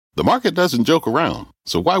The market doesn't joke around,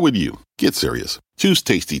 so why would you? Get serious. Choose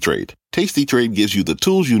Tasty Trade. Tasty Trade gives you the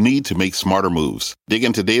tools you need to make smarter moves. Dig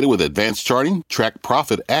into data with advanced charting, track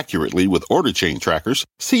profit accurately with order chain trackers,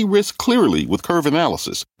 see risk clearly with curve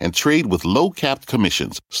analysis, and trade with low-capped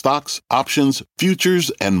commissions, stocks, options,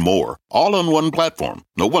 futures, and more, all on one platform.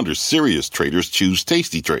 No wonder serious traders choose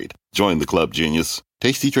Tasty Trade. Join the club, genius.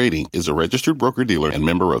 Tasty Trading is a registered broker-dealer and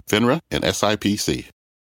member of FINRA and SIPC.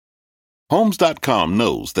 Homes.com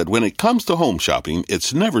knows that when it comes to home shopping,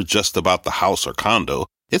 it's never just about the house or condo.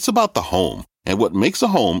 It's about the home. And what makes a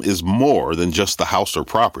home is more than just the house or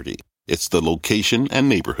property. It's the location and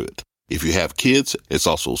neighborhood. If you have kids, it's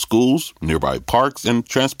also schools, nearby parks, and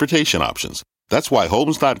transportation options. That's why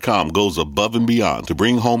Homes.com goes above and beyond to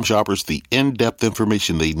bring home shoppers the in-depth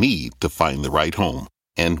information they need to find the right home.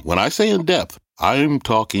 And when I say in-depth, I'm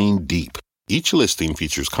talking deep. Each listing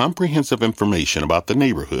features comprehensive information about the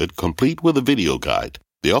neighborhood, complete with a video guide.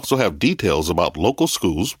 They also have details about local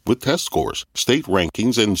schools with test scores, state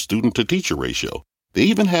rankings, and student-to-teacher ratio. They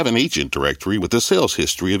even have an agent directory with the sales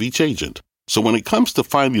history of each agent. So when it comes to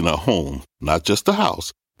finding a home, not just a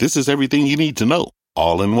house, this is everything you need to know,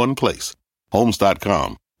 all in one place.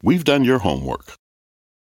 Homes.com. We've done your homework.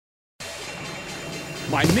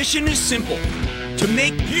 My mission is simple: to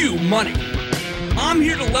make you money. I'm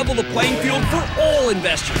here to level the playing field for all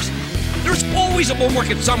investors. There's always a bull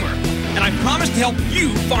market somewhere, and I promise to help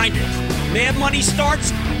you find it. Mad Money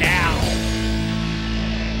starts now.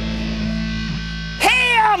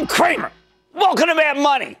 Hey, I'm Kramer. Welcome to Mad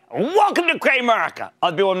Money. Welcome to Cramerica.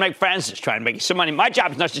 Other people want to make friends, just trying to make you some money. My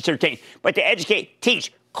job is not just to entertain, but to educate,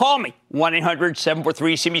 teach. Call me,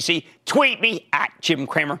 1-800-743-CBC. Tweet me at Jim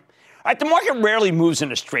Cramer. All right, the market rarely moves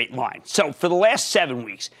in a straight line. So for the last 7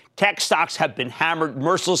 weeks, tech stocks have been hammered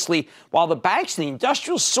mercilessly while the banks and the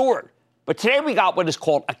industrials soared. But today we got what is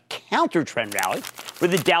called a counter-trend rally, where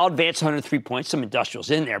the Dow advanced 103 points, some industrials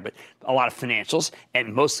in there, but a lot of financials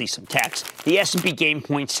and mostly some techs. The S&P gained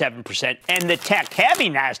 0.7%, and the tech-heavy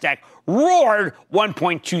NASDAQ roared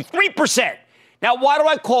 1.23%. Now, why do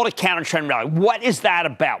I call it a counter-trend rally? What is that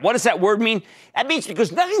about? What does that word mean? That means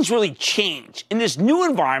because nothing's really changed. In this new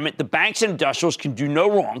environment, the banks and industrials can do no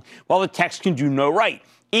wrong, while the techs can do no right,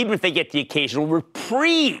 even if they get the occasional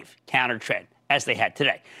reprieve counter-trend, as they had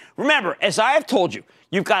today. Remember, as I have told you,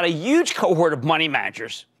 you've got a huge cohort of money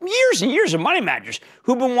managers, years and years of money managers,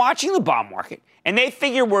 who've been watching the bond market, and they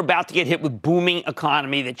figure we're about to get hit with booming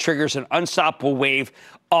economy that triggers an unstoppable wave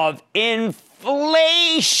of inflation.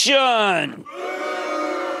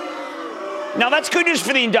 Now, that's good news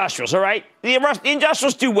for the industrials, all right? The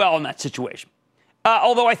industrials do well in that situation,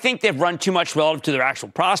 although I think they've run too much relative to their actual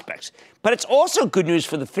prospects. But it's also good news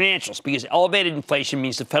for the financials because elevated inflation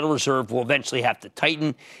means the Federal Reserve will eventually have to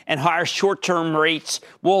tighten, and higher short-term rates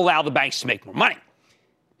will allow the banks to make more money.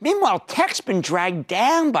 Meanwhile, tech's been dragged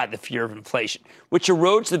down by the fear of inflation, which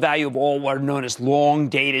erodes the value of all what are known as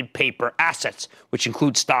long-dated paper assets, which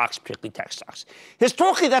include stocks, particularly tech stocks.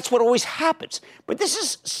 Historically, that's what always happens. But this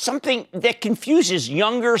is something that confuses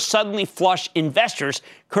younger, suddenly flush investors,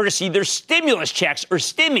 courtesy their stimulus checks or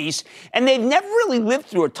stimmies, and they've never really lived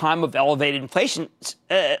through a time of elevated inflation,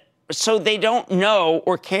 so they don't know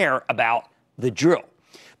or care about the drill.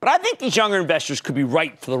 But I think these younger investors could be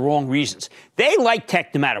right for the wrong reasons. They like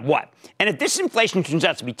tech no matter what. And if this inflation turns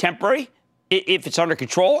out to be temporary, if it's under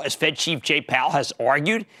control, as Fed Chief Jay Powell has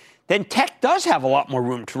argued, then tech does have a lot more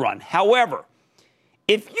room to run. However,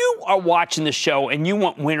 if you are watching the show and you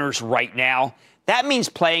want winners right now, that means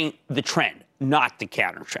playing the trend, not the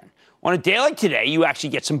counter trend. On a day like today, you actually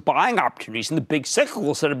get some buying opportunities in the big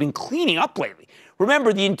cyclicals that have been cleaning up lately.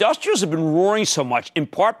 Remember, the industrials have been roaring so much, in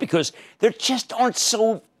part because there's just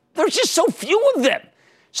so few of them.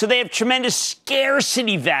 So they have tremendous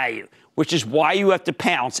scarcity value, which is why you have to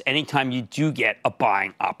pounce anytime you do get a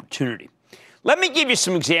buying opportunity. Let me give you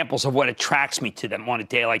some examples of what attracts me to them on a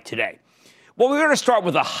day like today. Well, we're going to start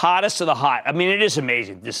with the hottest of the hot. I mean, it is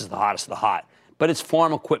amazing. This is the hottest of the hot. But it's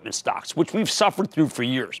farm equipment stocks, which we've suffered through for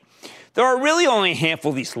years. There are really only a handful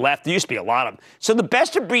of these left. There used to be a lot of them. So the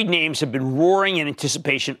best-of-breed names have been roaring in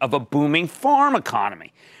anticipation of a booming farm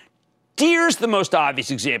economy. Deere's the most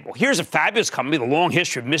obvious example. Here's a fabulous company with a long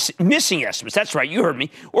history of missing estimates. That's right, you heard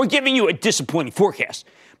me. Or giving you a disappointing forecast.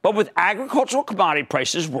 But with agricultural commodity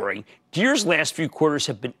prices roaring, Deere's last few quarters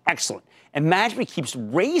have been excellent, and management keeps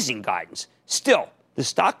raising guidance. Still, the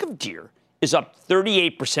stock of Deere is up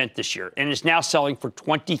 38% this year and is now selling for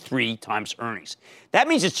 23 times earnings. That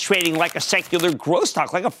means it's trading like a secular growth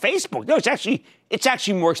stock, like a Facebook. No, it's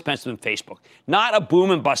actually more expensive than Facebook. Not a boom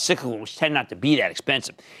and bust cyclical, which tend not to be that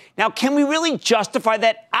expensive. Now, can we really justify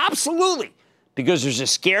that? Absolutely. because there's a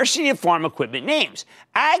scarcity of farm equipment names.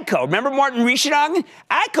 AGCO, remember Martin Reichenhagen?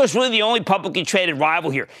 AGCO is really the only publicly traded rival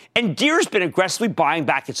here. And Deere's been aggressively buying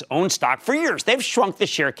back its own stock for years. They've shrunk the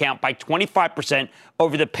share count by 25%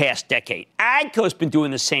 over the past decade. AGCO's been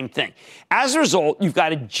doing the same thing. As a result, you've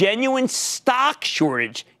got a genuine stock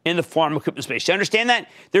shortage in the farm equipment space. You understand that?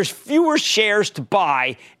 There's fewer shares to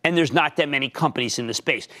buy, and there's not that many companies in the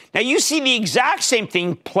space. Now, you see the exact same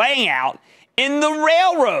thing playing out in the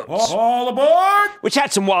railroads. All aboard! Which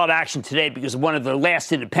had some wild action today because one of the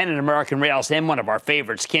last independent American rails and one of our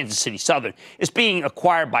favorites, Kansas City Southern, is being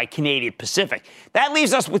acquired by Canadian Pacific. That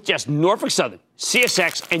leaves us with just Norfolk Southern,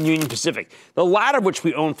 CSX, and Union Pacific, the latter of which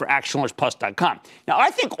we own for ActionAlertsPlus.com. Now, I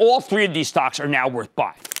think all three of these stocks are now worth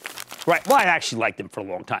buying. Right. Well, I actually liked them for a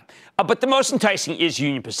long time. But the most enticing is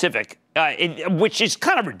Union Pacific, which is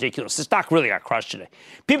kind of ridiculous. The stock really got crushed today.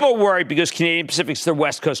 People are worried because Canadian Pacific's their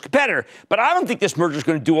West Coast competitor, but I don't think this merger is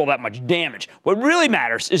going to do all that much damage. What really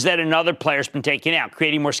matters is that another player's been taken out,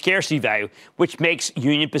 creating more scarcity value, which makes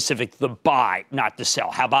Union Pacific the buy, not the sell.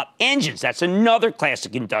 How about engines? That's another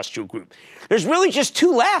classic industrial group. There's really just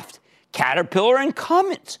two left, Caterpillar and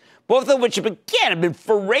Cummins, both of which, again, have been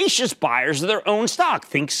voracious buyers of their own stock.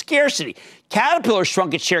 Think scarcity. Caterpillar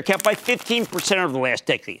shrunk its share count by 15% over the last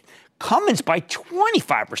decade. Cummins by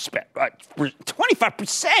 25%.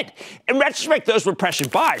 25%. In retrospect, those were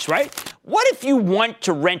pressured buys, right? What if you want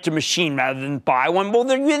to rent a machine rather than buy one? Well,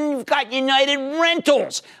 then you've got United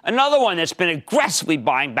Rentals, another one that's been aggressively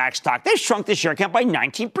buying back stock. They've shrunk the share count by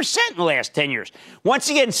 19% in the last 10 years. Once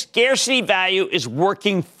again, scarcity value is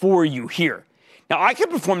working for you here. Now, I could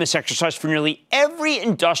perform this exercise for nearly every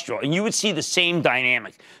industrial, and you would see the same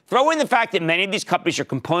dynamic. Throw in the fact that many of these companies are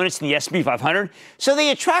components in the S&P 500, so they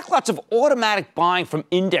attract lots of automatic buying from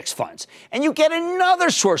index funds, and you get another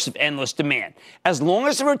source of endless demand. As long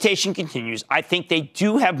as the rotation continues, I think they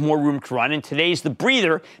do have more room to run, and today's the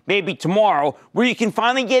breather, maybe tomorrow, where you can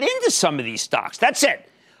finally get into some of these stocks. That's it.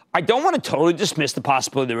 I don't want to totally dismiss the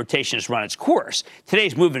possibility the rotation has run its course.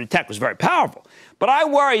 Today's move in tech was very powerful. But I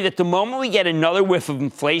worry that the moment we get another whiff of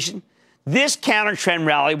inflation, this counter-trend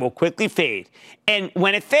rally will quickly fade. And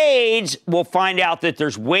when it fades, we'll find out that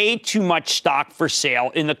there's way too much stock for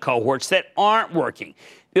sale in the cohorts that aren't working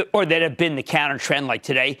or that have been the counter-trend like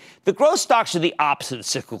today. The growth stocks are the opposite of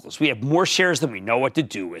cyclicals. We have more shares than we know what to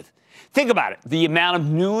do with. Think about it. The amount of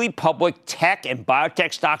newly public tech and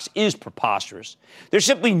biotech stocks is preposterous. There's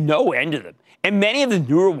simply no end to them. And many of the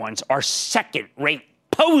newer ones are second-rate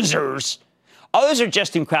posers. Others are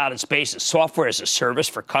just in crowded spaces. Software as a service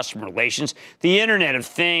for customer relations, the Internet of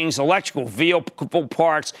Things, electrical vehicle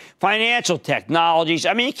parts, financial technologies.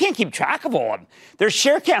 I mean, you can't keep track of all of them. Their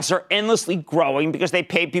share counts are endlessly growing because they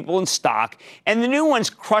pay people in stock, and the new ones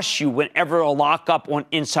crush you whenever a lockup on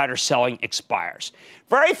insider selling expires.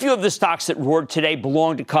 Very few of the stocks that roared today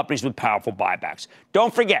belong to companies with powerful buybacks.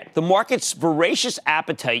 Don't forget, the market's voracious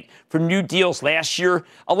appetite for new deals last year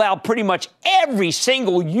allowed pretty much every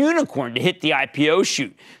single unicorn to hit the IPO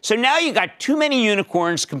chute. So now you got too many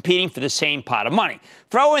unicorns competing for the same pot of money.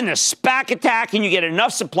 Throw in the SPAC attack and you get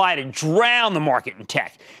enough supply to drown the market in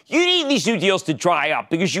tech. You need these new deals to dry up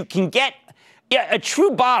because you can get a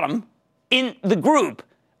true bottom in the group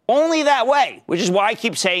only that way, which is why I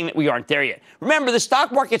keep saying that we aren't there yet. Remember, the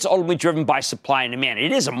stock market's ultimately driven by supply and demand.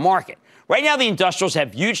 It is a market. Right now, the industrials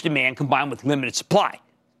have huge demand combined with limited supply,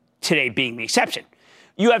 today being the exception.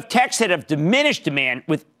 You have techs that have diminished demand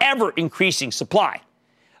with ever-increasing supply.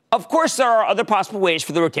 Of course, there are other possible ways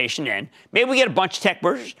for the rotation to end. Maybe we get a bunch of tech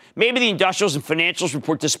mergers. Maybe the industrials and financials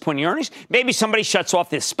report disappointing earnings. Maybe somebody shuts off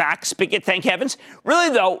this SPAC spigot, thank heavens. Really,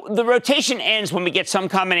 though, the rotation ends when we get some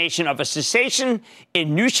combination of a cessation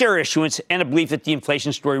in new share issuance and a belief that the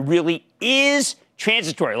inflation story really is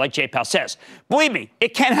transitory, like Jay Powell says. Believe me,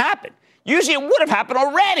 it can happen. Usually it would have happened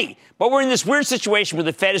already, but we're in this weird situation where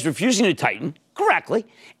the Fed is refusing to tighten, correctly,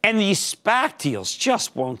 and these SPAC deals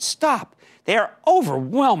just won't stop. They are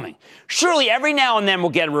overwhelming. Surely every now and then we'll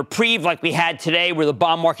get a reprieve like we had today where the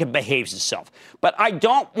bond market behaves itself. But I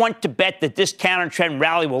don't want to bet that this counter-trend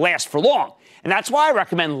rally will last for long. And that's why I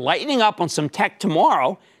recommend lightening up on some tech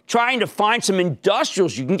tomorrow, trying to find some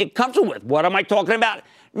industrials you can get comfortable with. What am I talking about?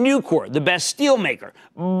 Nucor, the best steel maker.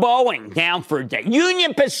 Boeing, down for a day.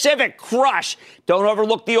 Union Pacific, crush. Don't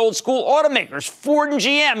overlook the old school automakers. Ford and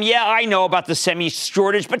GM, yeah, I know about the semi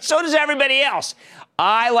shortage, but so does everybody else.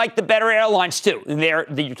 I like the better airlines, too. And you're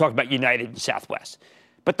talking about United and Southwest.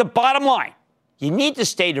 But the bottom line, you need to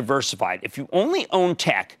stay diversified. If you only own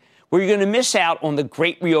tech, well, you're going to miss out on the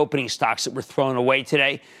great reopening stocks that were thrown away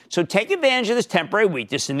today. So take advantage of this temporary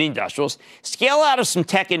weakness in the industrials. Scale out of some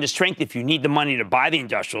tech into strength if you need the money to buy the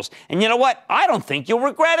industrials. And you know what? I don't think you'll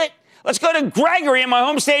regret it. Let's go to Gregory in my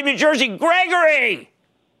home state of New Jersey. Gregory!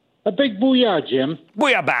 A big booyah, Jim.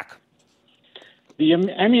 Booyah back. The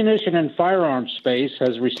ammunition and firearms space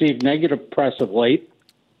has received negative press of late,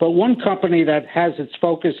 but one company that has its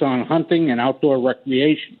focus on hunting and outdoor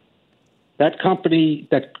recreation, that company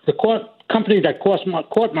that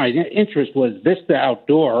caught my interest was Vista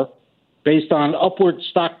Outdoor, based on upward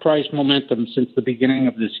stock price momentum since the beginning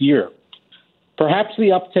of this year. Perhaps the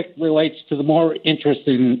uptick relates to the more interest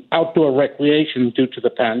in outdoor recreation due to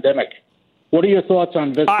the pandemic. What are your thoughts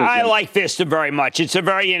on Vista? I like Vista very much. It's a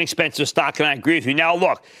very inexpensive stock, and I agree with you. Now,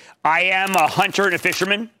 look, I am a hunter and a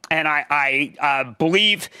fisherman, and I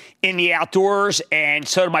believe in the outdoors, and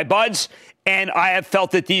so do my buds. And I have felt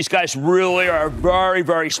that these guys really are a very,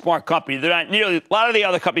 very smart company. They're not nearly a lot of the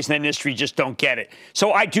other companies in the industry just don't get it.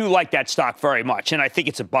 So I do like that stock very much, and I think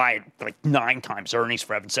it's a buy at like 9 times earnings,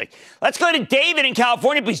 for heaven's sake. Let's go to David in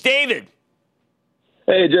California, please. David.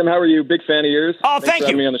 Hey, Jim, how are you? Big fan of yours. Oh, Thanks thank for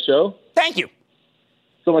having you. me on the show. Thank you.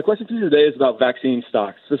 So my question for you today is about vaccine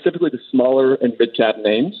stocks, specifically the smaller and mid-cap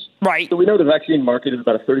names. Right. So we know the vaccine market is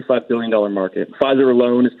about a $35 billion market. Pfizer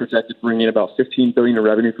alone is projected to bring in about $15 billion in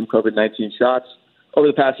revenue from COVID-19 shots. Over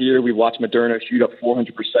the past year, we've watched Moderna shoot up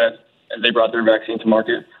 400% as they brought their vaccine to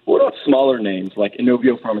market. But what about smaller names like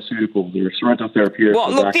Inovio Pharmaceuticals or Sorrento Therapeutics?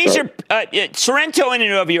 Well, look, these are Sorrento and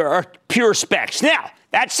Inovio are pure specs. Now,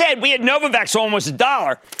 that said, we had Novavax almost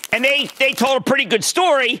 $1, and they told a pretty good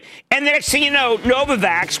story. And the next thing you know,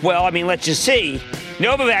 Novavax, well, I mean, let's just see.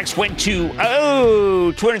 Novavax went to,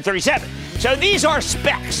 237. So these are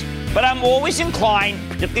specs. But I'm always inclined,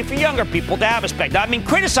 particularly for younger people, to have a spec. Now, I've been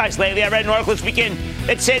criticized lately. I read an article this weekend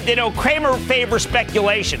that said, Kramer favors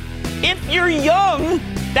speculation. If you're young,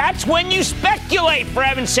 that's when you speculate, for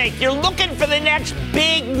heaven's sake. You're looking for the next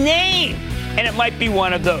big name. And it might be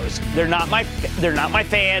one of those. They're not my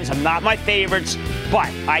fans. I'm not my favorites. But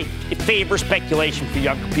I favor speculation for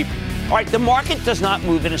younger people. All right, the market does not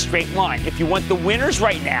move in a straight line. If you want the winners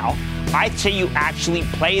right now, I'd say you actually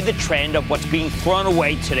play the trend of what's being thrown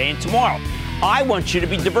away today and tomorrow. I want you to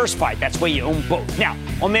be diversified. That's why you own both. Now,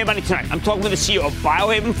 on Mad Money tonight, I'm talking with the CEO of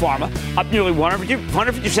Biohaven Pharma, up nearly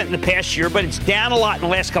 150% in the past year, but it's down a lot in the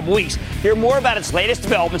last couple weeks. Hear more about its latest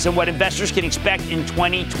developments and what investors can expect in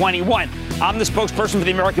 2021. I'm the spokesperson for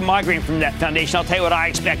the American Migraine Foundation. I'll tell you what I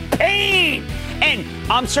expect. Pain! And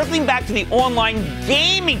I'm circling back to the online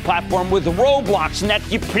gaming platform with Roblox, and that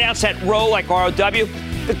you pronounce that Ro like R-O-W.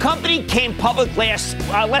 The company came public less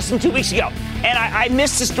than 2 weeks ago, and I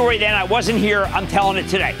missed the story then. I wasn't here. I'm telling it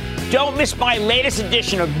today. Don't miss my latest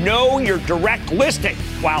edition of Know Your Direct Listing.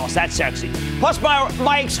 Wow, is that sexy? Plus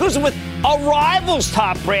my exclusive with Arrival's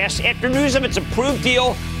top brass after news of its approved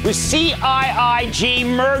deal with CIIG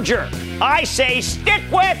merger. I say stick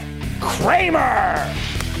with Kramer.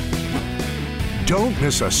 Don't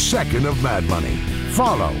miss a second of Mad Money.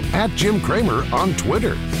 Follow @JimCramer on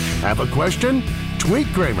Twitter. Have a question?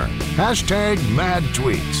 Tweet Kramer.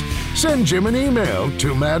 #MadTweets. Send Jim an email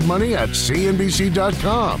to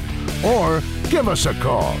madmoney@cnbc.com or give us a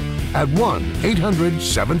call at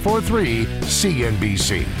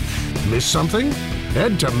 1-800-743-CNBC. Miss something?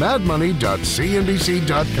 Head to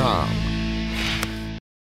madmoney.cnbc.com.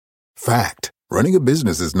 Fact. Running a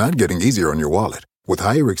business is not getting easier on your wallet. With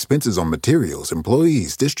higher expenses on materials,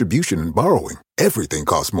 employees, distribution, and borrowing, everything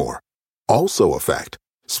costs more. Also a fact.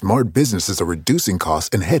 Smart businesses are reducing costs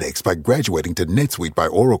and headaches by graduating to NetSuite by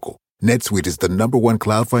Oracle. NetSuite is the #1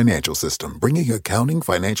 cloud financial system, bringing accounting,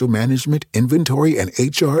 financial management, inventory, and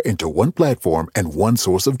HR into one platform and one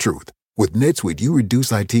source of truth. With NetSuite, you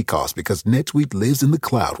reduce IT costs because NetSuite lives in the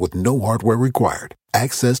cloud with no hardware required.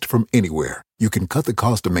 Accessed from anywhere, you can cut the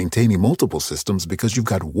cost of maintaining multiple systems because you've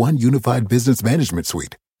got one unified business management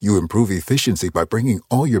suite. You improve efficiency by bringing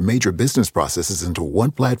all your major business processes into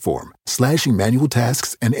one platform, slashing manual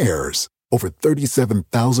tasks and errors. Over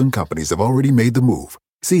 37,000 companies have already made the move.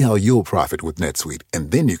 See how you'll profit with NetSuite, and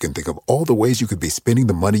then you can think of all the ways you could be spending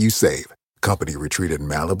the money you save. Company retreat in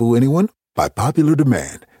Malibu, anyone? By popular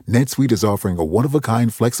demand, NetSuite is offering a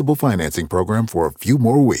one-of-a-kind flexible financing program for a few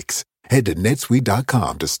more weeks. Head to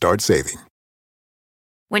netsuite.com to start saving.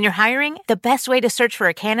 When you're hiring, the best way to search for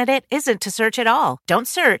a candidate isn't to search at all. Don't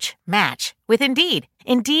search, match with Indeed.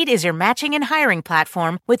 Indeed is your matching and hiring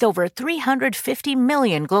platform with over 350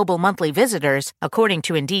 million global monthly visitors, according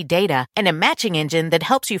to Indeed data, and a matching engine that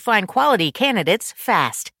helps you find quality candidates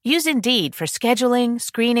fast. Use Indeed for scheduling,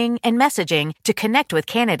 screening, and messaging to connect with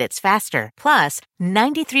candidates faster. Plus,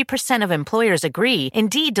 93% of employers agree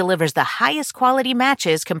Indeed delivers the highest quality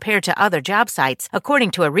matches compared to other job sites, according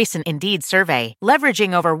to a recent Indeed survey.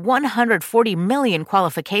 Leveraging over 140 million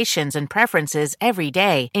qualifications and preferences every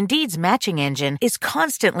day, Indeed's matching engine is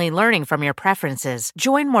constantly learning from your preferences.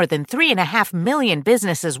 Join more than 3.5 million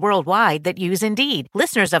businesses worldwide that use Indeed.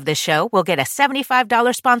 Listeners of this show will get a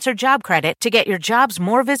 $75 sponsored job credit to get your jobs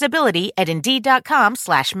more visibility at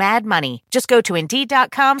Indeed.com/madmoney. Just go to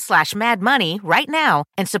Indeed.com/madmoney right now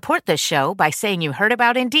and support this show by saying you heard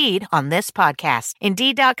about Indeed on this podcast.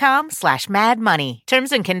 Indeed.com/madmoney.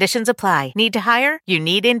 Terms and conditions apply. Need to hire? You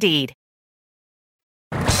need Indeed.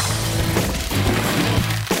 You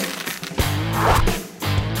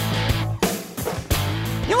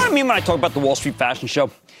know what I mean when I talk about the Wall Street Fashion Show?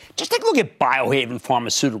 Just take a look at Biohaven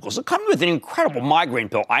Pharmaceuticals. They're coming with an incredible migraine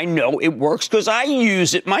pill. I know it works because I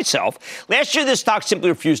use it myself. Last year, this stock simply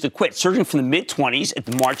refused to quit, surging from the mid-20s at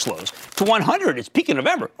the March lows to 100 at its peak in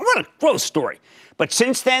November. What a growth story. But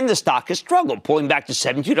since then, the stock has struggled, pulling back to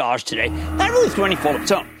 $72 today, not really through any fault of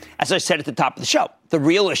its own. As I said at the top of the show, the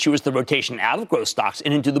real issue is the rotation out of growth stocks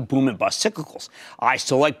and into the boom and bust cyclicals. I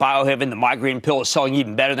still like Biohaven. The migraine pill is selling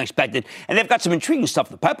even better than expected, and they've got some intriguing stuff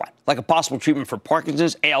in the pipeline, like a possible treatment for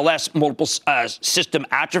Parkinson's, ALS, multiple system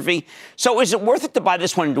atrophy. So is it worth it to buy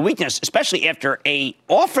this one into weakness, especially after a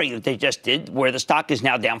offering that they just did where the stock is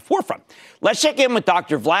now down 4 from? Let's check in with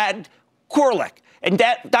Dr. Vlad Korlik. And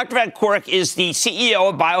Dr. Vlad Korlik is the CEO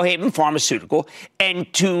of Biohaven Pharmaceutical. And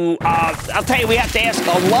I'll tell you, we have to ask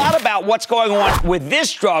a lot about what's going on with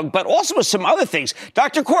this drug, but also with some other things.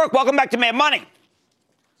 Dr. Korlik, welcome back to Mad Money.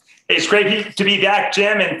 It's great to be back,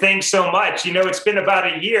 Jim, and thanks so much. You know, it's been about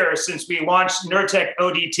a year since we launched Nurtec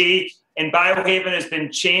ODT, and Biohaven has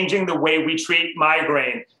been changing the way we treat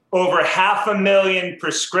migraine. Over 500,000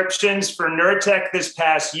 prescriptions for Nurtec this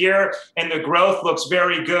past year, and the growth looks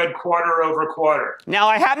very good quarter over quarter. Now,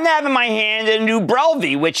 I happen to have in my hand a new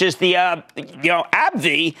Brelvy, which is the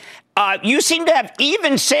AbbVie. You seem to have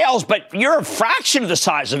even sales, but you're a fraction of the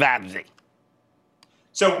size of AbbVie.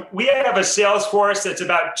 So we have a sales force that's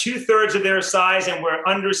about 2/3 of their size, and we're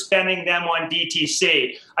underspending them on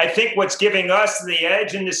DTC. I think what's giving us the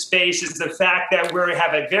edge in this space is the fact that we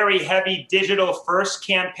have a very heavy digital-first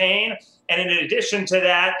campaign. And in addition to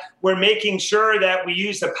that, we're making sure that we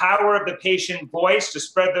use the power of the patient voice to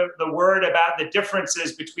spread the word about the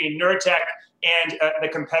differences between Nurtec and the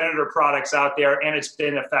competitor products out there, and it's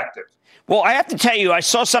been effective. Well, I have to tell you, I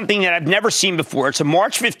saw something that I've never seen before. It's a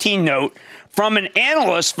March 15 note from an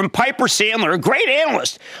analyst from Piper Sandler, a great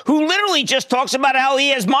analyst, who literally just talks about how he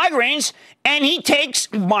has migraines, and he takes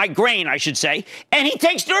migraine, I should say, and he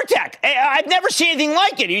takes Nurtec. I've never seen anything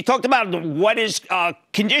like it. He talked about what his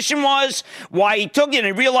condition was, why he took it,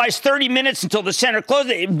 and realized 30 minutes until the center closed.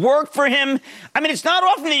 It worked for him. I mean, it's not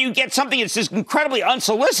often that you get something that's this incredibly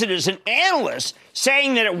unsolicited as an analyst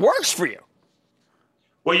saying that it works for you.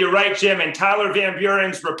 Well, you're right, Jim. And Tyler Van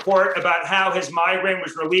Buren's report about how his migraine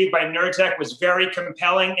was relieved by Nurtec was very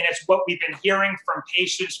compelling. And it's what we've been hearing from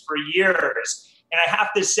patients for years. And I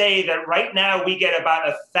have to say that right now we get about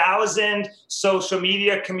 1,000 social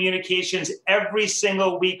media communications every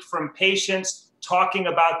single week from patients talking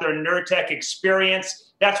about their Nurtec experience.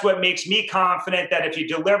 That's what makes me confident that if you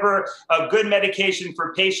deliver a good medication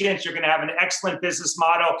for patients, you're going to have an excellent business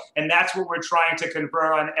model. And that's what we're trying to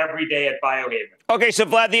convert on every day at Biohaven. Okay, so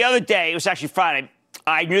Vlad, the other day, it was actually Friday,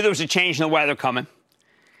 I knew there was a change in the weather coming.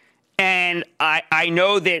 And I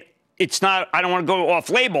know that it's not, I don't want to go off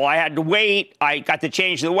label. I had to wait. I got to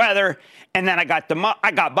change the weather. And then I got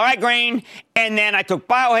migraine, and then I took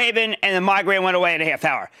Biohaven, and the migraine went away in a half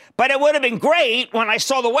hour. But it would have been great when I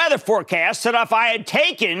saw the weather forecast that if I had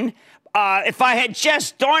just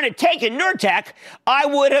taken Nurtec, I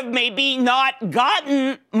would have maybe not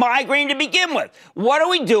gotten migraine to begin with. What are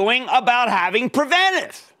we doing about having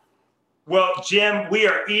preventive? Well, Jim, we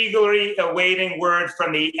are eagerly awaiting word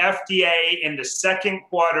from the FDA in the second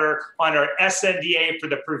quarter on our SNDA for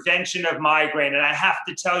the prevention of migraine. And I have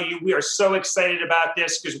to tell you, we are so excited about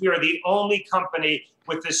this because we are the only company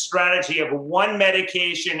with the strategy of one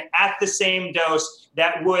medication at the same dose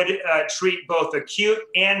that would treat both acute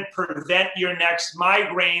and prevent your next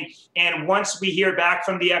migraine. And once we hear back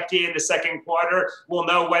from the FDA in the second quarter, we'll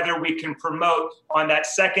know whether we can promote on that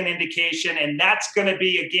second indication. And that's going to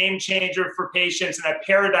be a game changer for patients and a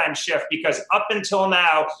paradigm shift, because up until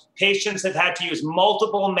now, patients have had to use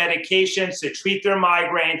multiple medications to treat their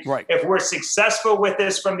migraine. Right. If we're successful with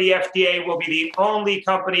this from the FDA, we'll be the only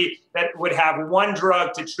company that would have one drug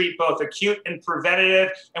drug to treat both acute and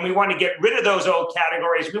preventative. And we want to get rid of those old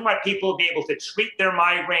categories. We want people to be able to treat their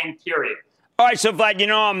migraine, period. All right, so Vlad,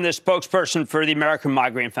 I'm the spokesperson for the American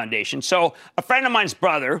Migraine Foundation. So a friend of mine's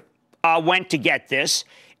brother went to get this,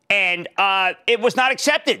 and it was not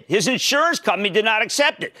accepted. His insurance company did not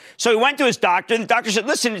accept it. So he went to his doctor, and the doctor said,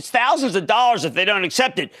 listen, it's thousands of dollars if they don't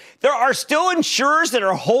accept it. There are still insurers that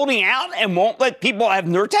are holding out and won't let people have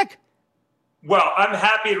Nurtec? Well, I'm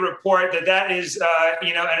happy to report that is,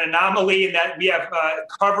 an anomaly, and that we have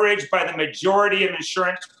coverage by the majority of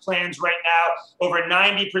insurance plans right now. Over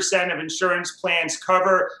 90% of insurance plans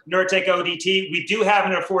cover Nurtec ODT. We do have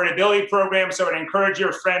an affordability program, so I'd encourage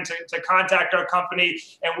your friend to contact our company,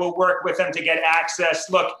 and we'll work with them to get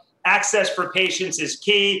access. Look, access for patients is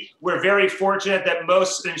key. We're very fortunate that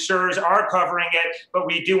most insurers are covering it, but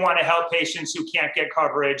we do want to help patients who can't get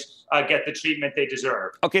coverage get the treatment they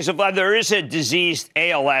deserve. Okay, so Vlad, there is a disease,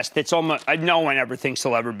 ALS, that's almost no one ever thinks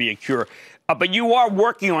there'll ever be a cure. But you are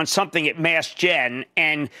working on something at Mass Gen,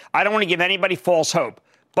 and I don't want to give anybody false hope,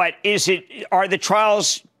 but are the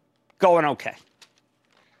trials going okay?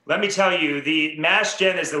 Let me tell you, the Mass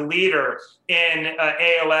Gen is the leader in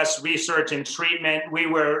ALS research and treatment. We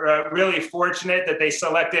were really fortunate that they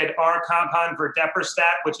selected our compound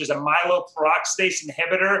verdiperstat, which is a myeloperoxidase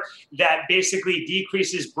inhibitor that basically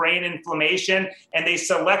decreases brain inflammation. And they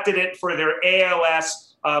selected it for their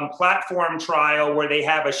ALS platform trial, where they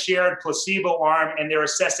have a shared placebo arm and they're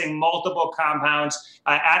assessing multiple compounds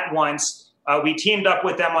at once. We teamed up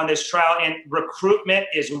with them on this trial, and recruitment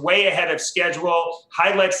is way ahead of schedule,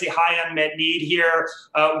 highlights the high unmet need here.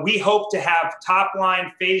 We hope to have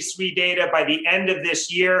top-line phase 3 data by the end of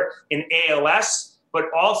this year in ALS, but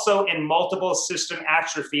also in multiple system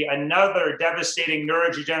atrophy, another devastating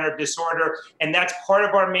neurodegenerative disorder. And that's part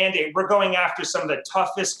of our mandate. We're going after some of the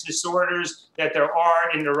toughest disorders that there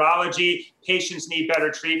are in neurology. Patients need better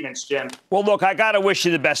treatments, Jim. Well, look, I got to wish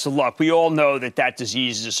you the best of luck. We all know that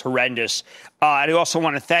disease is horrendous. I also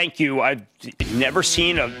want to thank you. I've never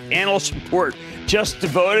seen an analyst report just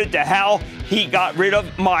devoted to how he got rid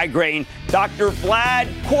of migraine. Dr. Vlad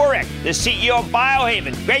Korek, the CEO of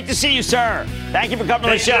Biohaven. Great to see you, sir. Thank you for coming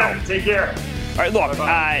on the show. Take care. All right, look,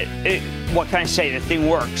 what can I say? The thing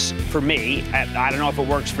works for me. I don't know if it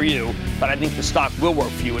works for you, but I think the stock will work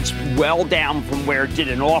for you. It's well down from where it did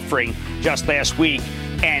an offering just last week.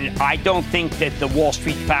 And I don't think that the Wall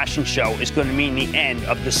Street fashion show is going to mean the end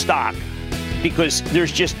of the stock, because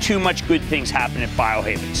there's just too much good things happening at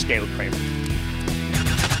Biohaven. Stay with Cramer.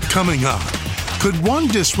 Coming up, could one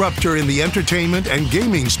disruptor in the entertainment and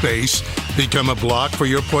gaming space become a block for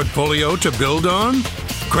your portfolio to build on?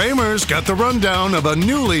 Cramer's got the rundown of a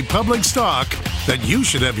newly public stock that you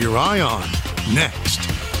should have your eye on. Next.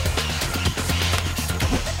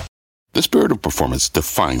 The spirit of performance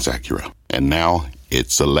defines Acura, and now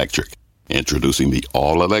it's electric. Introducing the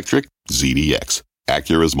all-electric ZDX,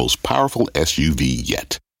 Acura's most powerful SUV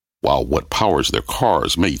yet. While what powers their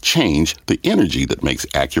cars may change, the energy that makes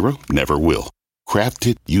Acura never will.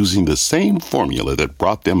 Crafted using the same formula that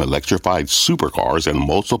brought them electrified supercars and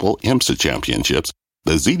multiple IMSA championships,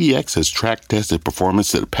 the ZDX has track-tested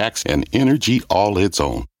performance that packs an energy all its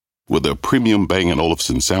own. With a premium Bang &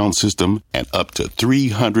 Olufsen sound system and up to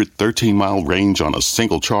 313-mile range on a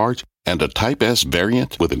single charge, and a Type S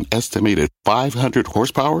variant with an estimated 500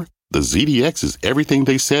 horsepower, the ZDX is everything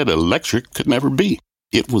they said electric could never be.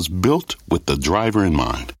 It was built with the driver in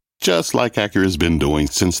mind, just like Acura's been doing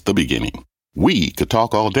since the beginning. We could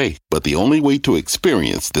talk all day, but the only way to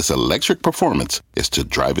experience this electric performance is to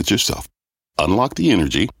drive it yourself. Unlock the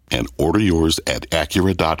energy and order yours at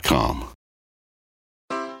Acura.com.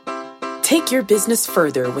 Take your business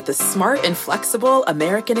further with the smart and flexible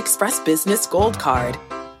American Express Business Gold Card.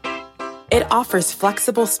 It offers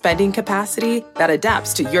flexible spending capacity that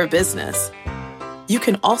adapts to your business. You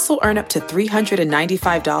can also earn up to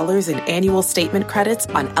 $395 in annual statement credits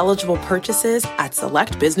on eligible purchases at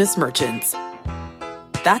select business merchants.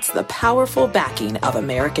 That's the powerful backing of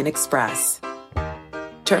American Express.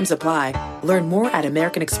 Terms apply. Learn more at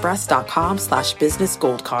americanexpress.com/business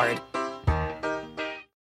gold card.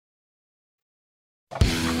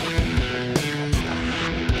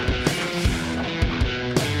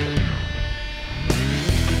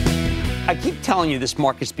 I keep telling you this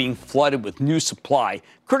market's being flooded with new supply,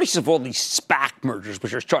 courtesy of all these SPAC mergers,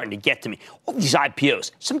 which are starting to get to me, all these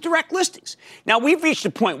IPOs, some direct listings. Now, we've reached a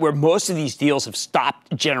point where most of these deals have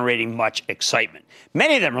stopped generating much excitement.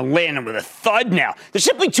 Many of them are landing with a thud now. There's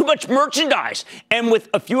simply too much merchandise. And with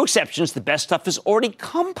a few exceptions, the best stuff has already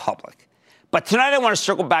come public. But tonight I want to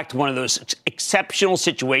circle back to one of those exceptional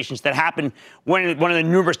situations that happened one of the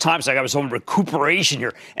numerous times like I was on recuperation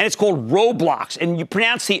here, and it's called Roblox, and you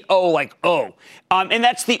pronounce the O like O. And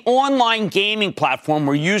that's the online gaming platform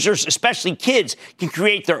where users, especially kids, can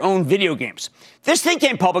create their own video games. This thing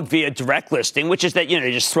came public via direct listing, which is that,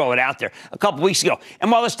 they just throw it out there a couple weeks ago.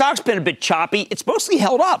 And while the stock's been a bit choppy, it's mostly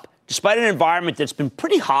held up, despite an environment that's been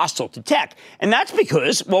pretty hostile to tech. And that's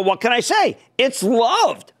because, well, what can I say? It's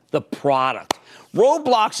loved. The product.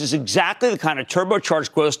 Roblox is exactly the kind of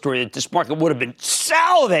turbocharged growth story that this market would have been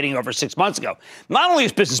salivating over 6 months ago. Not only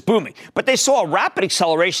is business booming, but they saw a rapid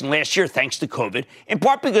acceleration last year thanks to COVID, in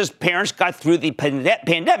part because parents got through the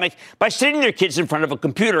pandemic by sitting their kids in front of a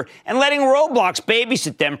computer and letting Roblox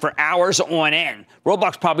babysit them for hours on end.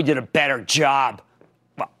 Roblox probably did a better job.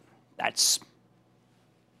 Well, that's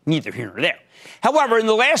neither here nor there. However, in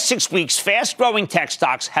the last 6 weeks, fast-growing tech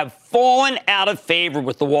stocks have fallen out of favor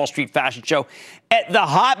with the Wall Street fashion show. The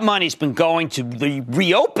hot money's been going to the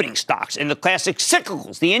reopening stocks and the classic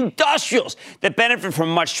cyclicals, the industrials that benefit from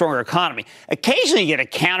a much stronger economy. Occasionally, you get a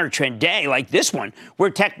counter-trend day like this one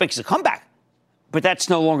where tech makes a comeback, but that's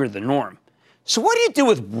no longer the norm. So what do you do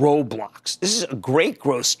with Roblox? This is a great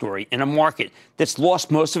growth story in a market that's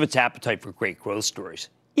lost most of its appetite for great growth stories,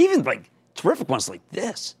 even like terrific ones like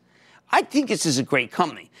this. I think this is a great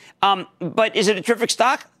company. But is it a terrific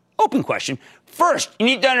stock? Open question. First, you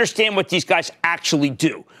need to understand what these guys actually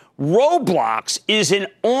do. Roblox is an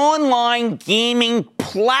online gaming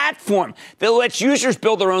platform that lets users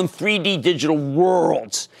build their own 3D digital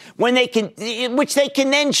worlds, which they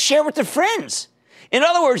can then share with their friends. In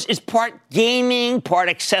other words, it's part gaming, part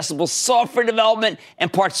accessible software development,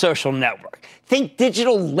 and part social network. Think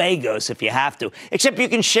digital Legos if you have to, except you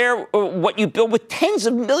can share what you build with tens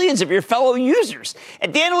of millions of your fellow users.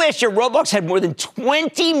 At the end of last year, Roblox had more than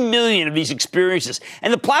 20 million of these experiences,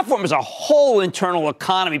 and the platform is a whole internal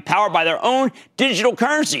economy powered by their own digital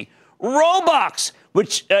currency, Robux,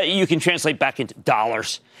 which you can translate back into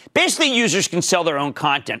dollars. Basically, users can sell their own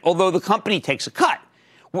content, although the company takes a cut.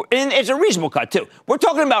 And it's a reasonable cut, too. We're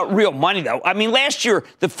talking about real money, though. I mean, last year,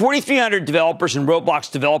 the 4,300 developers in Roblox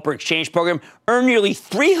Developer Exchange Program earned nearly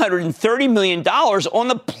 $330 million on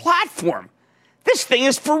the platform. This thing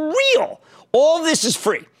is for real. All of this is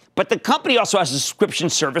free. But the company also has a subscription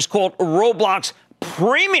service called Roblox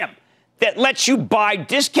Premium that lets you buy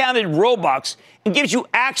discounted Robux and gives you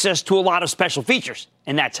access to a lot of special features.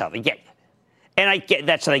 And that's how they get you. And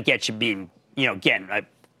that's how they get you being, again, a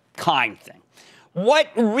kind thing. What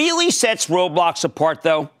really sets Roblox apart,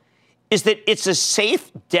 though, is that it's a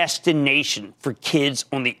safe destination for kids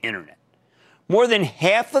on the internet. More than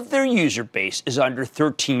half of their user base is under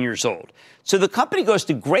 13 years old. So the company goes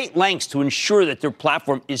to great lengths to ensure that their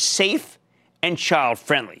platform is safe and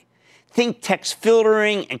child-friendly. Think text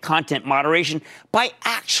filtering and content moderation by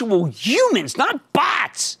actual humans, not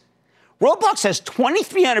bots. Roblox has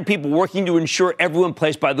 2,300 people working to ensure everyone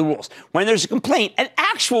plays by the rules. When there's a complaint, an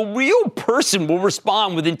actual real person will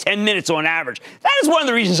respond within 10 minutes on average. That is one of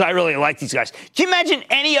the reasons I really like these guys. Can you imagine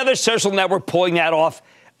any other social network pulling that off?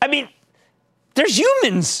 I mean, there's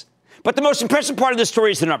humans. But the most impressive part of this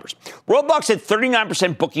story is the numbers. Roblox had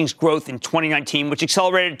 39% bookings growth in 2019, which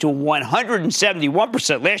accelerated to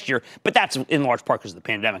 171% last year, but that's in large part because of the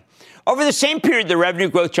pandemic. Over the same period, the revenue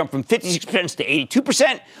growth jumped from 56% to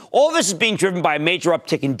 82%. All of this is being driven by a major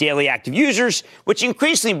uptick in daily active users, which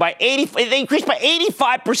increased by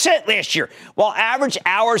 85% last year, while average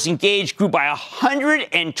hours engaged grew by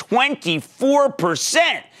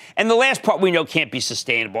 124%. And the last part we know can't be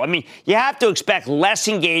sustainable. I mean, you have to expect less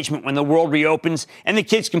engagement when the world reopens and the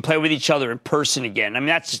kids can play with each other in person again. I mean,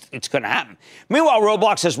 it's going to happen. Meanwhile,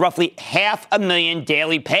 Roblox has roughly 500,000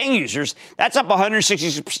 daily paying users. That's up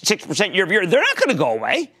 166% year over year. They're not going to go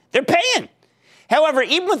away. They're paying. However,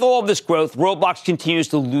 even with all of this growth, Roblox continues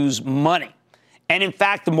to lose money. And in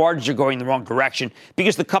fact, the margins are going the wrong direction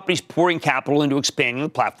because the company's pouring capital into expanding the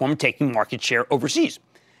platform and taking market share overseas.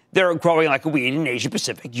 They're growing like a weed in Asia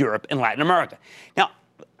Pacific, Europe, and Latin America. Now,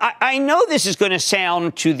 I know this is going to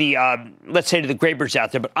sound to the, let's say to the graybirds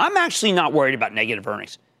out there, but I'm actually not worried about negative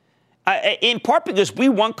earnings. In part because we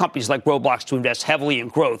want companies like Roblox to invest heavily in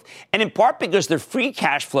growth, and in part because their free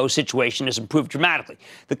cash flow situation has improved dramatically.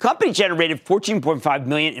 The company generated $14.5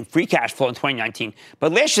 million in free cash flow in 2019,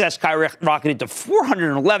 but last year that skyrocketed to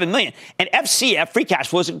 $411 million. And FCF, free cash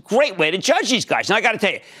flow, is a great way to judge these guys. And I got to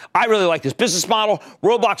tell you, I really like this business model.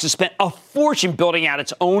 Roblox has spent a fortune building out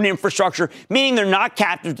its own infrastructure, meaning they're not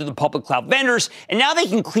captive to the public cloud vendors, and now they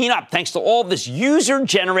can clean up thanks to all of this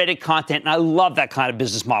user-generated content, and I love that kind of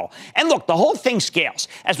business model. And look, the whole thing scales.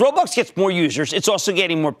 As Roblox gets more users, it's also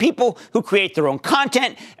getting more people who create their own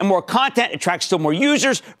content, and more content attracts still more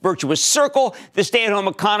users. Virtuous circle. The stay-at-home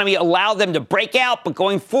economy allowed them to break out, but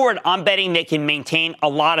going forward, I'm betting they can maintain a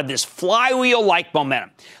lot of this flywheel-like momentum.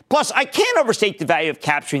 Plus, I can't overstate the value of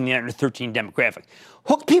capturing the under 13 demographic.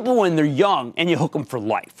 Hook people when they're young, and you hook them for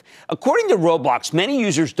life. According to Roblox, many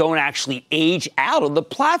users don't actually age out of the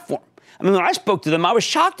platform. I mean, when I spoke to them, I was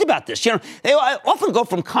shocked about this. You know, they often go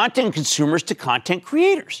from content consumers to content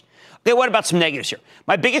creators. Okay, what about some negatives here?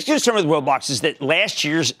 My biggest concern with Roblox is that last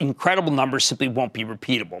year's incredible numbers simply won't be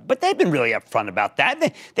repeatable. But they've been really upfront about that.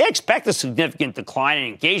 They expect a significant decline in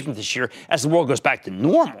engagement this year as the world goes back to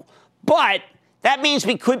normal. But that means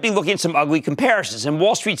we could be looking at some ugly comparisons, and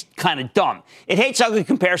Wall Street's kind of dumb. It hates ugly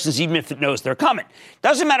comparisons even if it knows they're coming.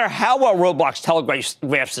 Doesn't matter how well Roblox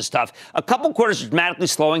telegraphs this stuff, a couple quarters of dramatically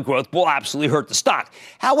slowing growth will absolutely hurt the stock.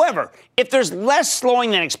 However, if there's less slowing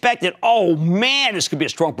than expected, oh man, this could be a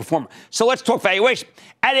strong performer. So let's talk valuation.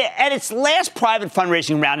 At its last private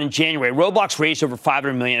fundraising round in January, Roblox raised over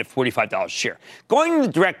 $500 million at $45 a share. Going to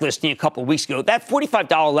the direct listing a couple of weeks ago, that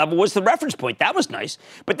 $45 level was the reference point. That was nice.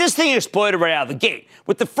 But this thing exploded right out of the gate,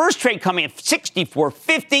 with the first trade coming at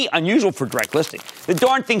 $64.50, unusual for direct listing. The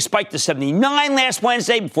darn thing spiked to $79 last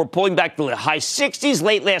Wednesday before pulling back to the high 60s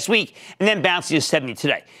late last week and then bouncing to $70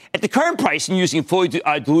 today. At the current price and using fully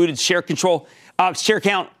diluted share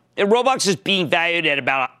count, Roblox is being valued at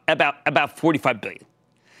about $45 billion.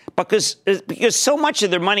 Because so much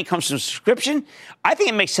of their money comes from subscription, I think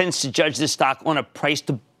it makes sense to judge this stock on a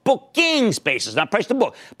price-to-bookings basis. Not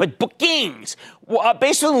price-to-book, but bookings.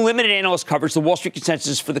 Based on the limited analyst coverage, the Wall Street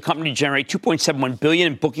consensus for the company to generate $2.71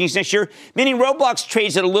 billion in bookings next year, meaning Roblox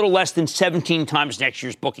trades at a little less than 17 times next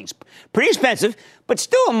year's bookings. Pretty expensive, but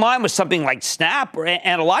still in line with something like Snap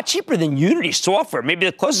and a lot cheaper than Unity software, maybe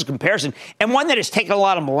the closest comparison, and one that has taken a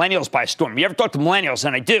lot of millennials by storm. You ever talk to millennials,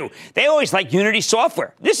 and I do, they always like Unity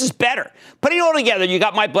software. This is better. Putting it all together, you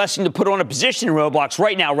got my blessing to put on a position in Roblox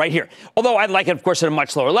right now, right here. Although I'd like it, of course, at a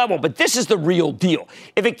much lower level, but this is the real deal.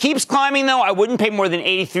 If it keeps climbing, though, I wouldn't pay more than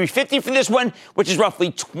 $83.50 for this one, which is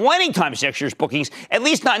roughly 20 times next year's bookings, at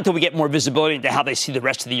least not until we get more visibility into how they see the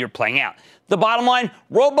rest of the year playing out. The bottom line,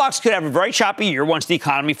 Roblox could have a very choppy year once the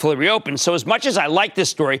economy fully reopens. So as much as I like this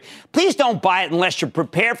story, please don't buy it unless you're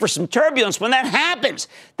prepared for some turbulence when that happens.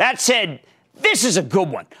 That said, this is a good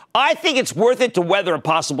one. I think it's worth it to weather a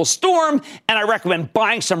possible storm, and I recommend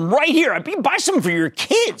buying some right here. I mean, buy some for your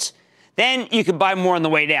kids. Then you can buy more on the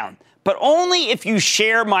way down. But only if you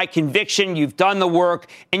share my conviction, you've done the work,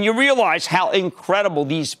 and you realize how incredible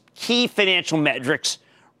these key financial metrics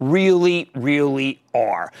really, really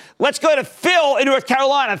are. Let's go to Phil in North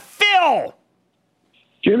Carolina. Phil!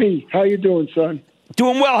 Jimmy, how you doing, son?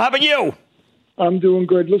 Doing well. How about you? I'm doing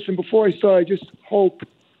good. Listen, before I start, I just hope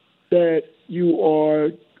that you are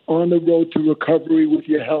on the road to recovery with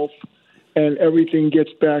your health and everything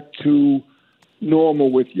gets back to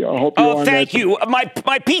normal with you. I hope you're on thank you. My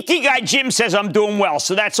PT guy, Jim, says I'm doing well,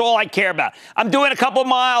 so that's all I care about. I'm doing a couple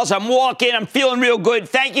miles. I'm walking. I'm feeling real good.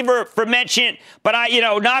 Thank you for mentioning it, but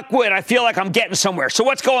not good. I feel like I'm getting somewhere. So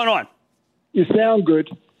what's going on? You sound good.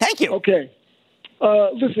 Thank you. Okay.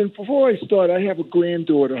 Listen, before I start, I have a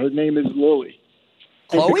granddaughter. Her name is Lily.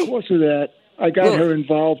 Chloe? And because of that, I got her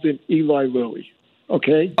involved in Eli Lilly.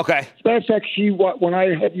 Okay? Okay. As a matter of fact, when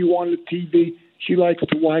I have you on the TV, she likes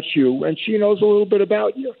to watch you, and she knows a little bit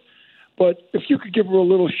about you. But if you could give her a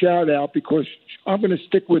little shout-out, because I'm going to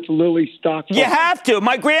stick with Lily stock. You have to.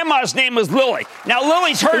 My grandma's name was Lily. Now,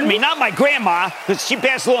 Lily's hurting me, not my grandma, because she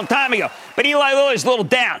passed a long time ago. But Eli Lilly's a little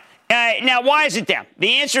down. Now, why is it down?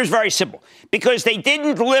 The answer is very simple. Because they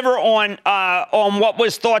didn't deliver on what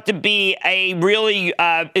was thought to be a really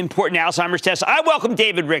important Alzheimer's test. I welcome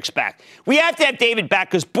David Ricks back. We have to have David back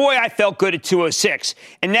because, boy, I felt good at 206.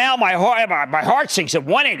 And now my heart sinks at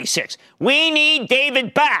 186. We need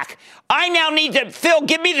David back. I now need to, Phil,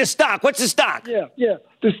 give me the stock. What's the stock? Yeah.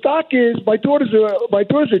 The stock is, my daughter's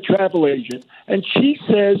a travel agent, and she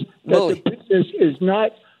says that Lily. The business is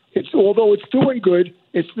not, although it's doing good,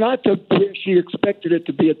 it's not the where she expected it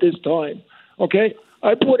to be at this time. Okay?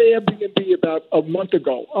 I bought Airbnb about a month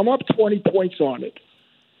ago. I'm up 20 points on it.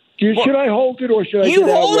 Should I hold it or should I get out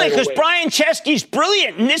right away? You hold it because Brian Chesky's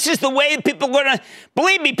brilliant, and this is the way people are going to,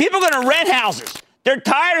 believe me, people are going to rent houses. They're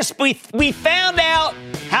tired of, we found out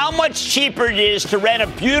how much cheaper it is to rent a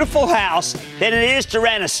beautiful house than it is to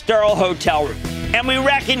rent a sterile hotel room. And we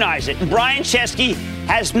recognize it. And Brian Chesky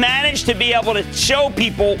has managed to be able to show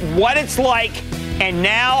people what it's like, and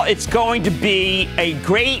now it's going to be a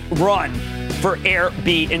great run for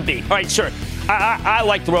Airbnb. All right, sir. I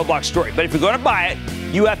like the Roblox story, but if you're going to buy it,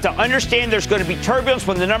 you have to understand there's going to be turbulence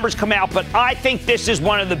when the numbers come out, but I think this is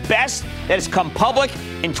one of the best that has come public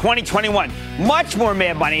in 2021. Much more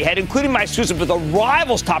Mad Money ahead, including my exclusive with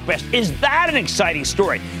Arrival's top best. Is that an exciting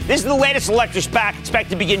story? This is the latest electric SPAC,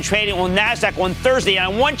 expected to begin trading on NASDAQ on Thursday,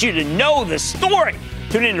 and I want you to know the story.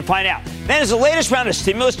 Tune in to find out. Then as the latest round of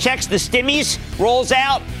stimulus checks, the stimmies, rolls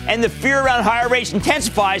out, and the fear around higher rates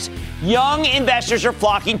intensifies, young investors are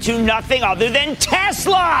flocking to nothing other than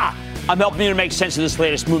Tesla. I'm helping you to make sense of this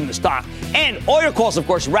latest move in the stock. And all your calls, of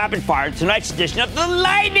course, rapid fire in tonight's edition of the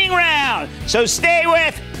Lightning Round. So stay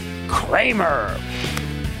with Cramer.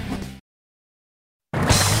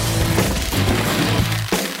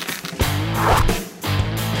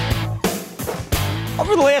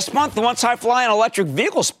 Over the last month, the once high-flying electric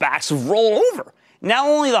vehicle SPACs have rolled over. Now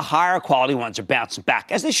only the higher quality ones are bouncing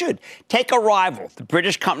back, as they should. Take Arrival, the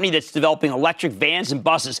British company that's developing electric vans and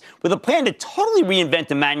buses with a plan to totally reinvent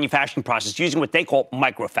the manufacturing process using what they call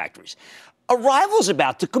microfactories. Arrival is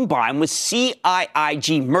about to combine with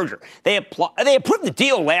CIIG merger. They approved the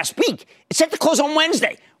deal last week. It's set to close on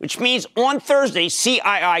Wednesday, which means on Thursday,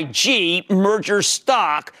 CIIG merger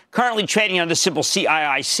stock, currently trading under the symbol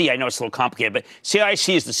CIIC, I know it's a little complicated, but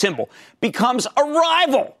CIIC is the symbol, becomes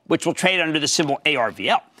Arrival, which will trade under the symbol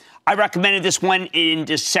ARVL. I recommended this one in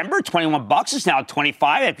December, $21. It's now at $25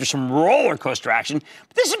 after some roller coaster action.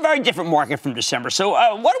 But this is a very different market from December. So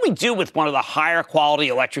what do we do with one of the higher quality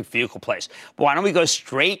electric vehicle plays? Well, why don't we go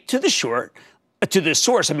straight to the source?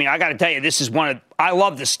 I mean, I got to tell you, I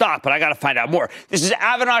love the stock, but I got to find out more. This is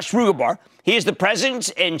Avinash Rugobar. He is the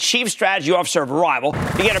president and chief strategy officer of Arrival.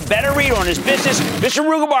 To get a better read on his business, Mr.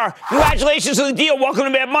 Rugobar, congratulations on the deal. Welcome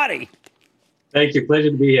to Mad Money. Thank you.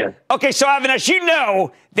 Pleasure to be here. Okay, so Avinash, you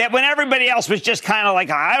know that when everybody else was just kind of like,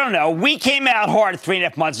 I don't know, we came out hard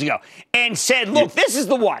 3.5 months ago and said, look, this is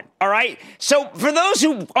the one, all right? So for those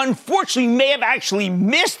who unfortunately may have actually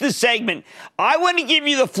missed the segment, I want to give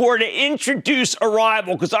you the floor to introduce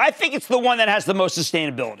Arrival because I think it's the one that has the most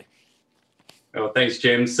sustainability. Oh, thanks,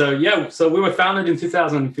 Jim. So we were founded in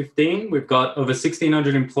 2015. We've got over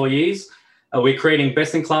 1,600 employees. We're creating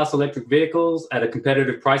best-in-class electric vehicles at a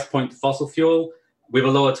competitive price point to fossil fuel with a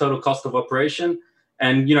lower total cost of operation.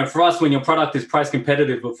 And, for us, when your product is price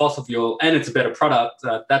competitive with fossil fuel and it's a better product,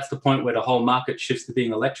 that's the point where the whole market shifts to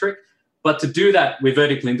being electric. But to do that, we're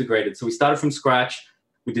vertically integrated. So we started from scratch.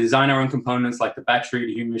 We design our own components like the battery,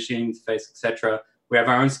 the human machine interface, etc. We have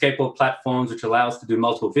our own skateboard platforms, which allow us to do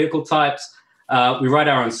multiple vehicle types. We write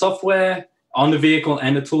our own software on the vehicle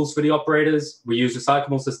and the tools for the operators. We use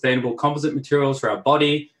recyclable, sustainable composite materials for our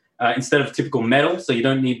body instead of typical metal. So you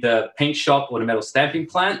don't need the paint shop or the metal stamping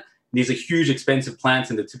plant. These are huge, expensive plants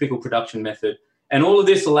in the typical production method. And all of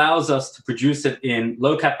this allows us to produce it in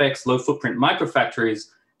low capex, low footprint microfactories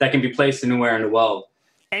that can be placed anywhere in the world.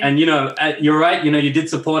 And you're right. You did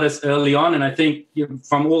support us early on. And I think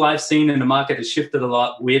from all I've seen in the market, has shifted a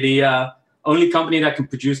lot. We're the only company that can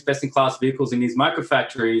produce best-in-class vehicles in these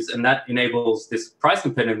microfactories, and that enables this price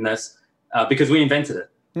competitiveness because we invented it.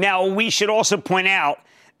 Now, we should also point out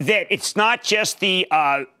that it's not just the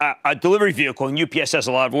delivery vehicle, and UPS has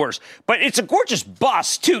a lot of orders, but it's a gorgeous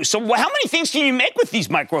bus, too. So how many things can you make with these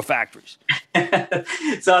microfactories?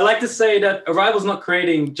 So I like to say that Arrival's not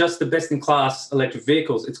creating just the best-in-class electric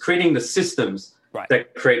vehicles. It's creating the systems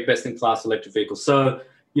that create best-in-class electric vehicles. So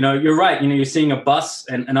you're right. You're seeing a bus,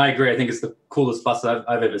 and I agree. I think it's the coolest bus I've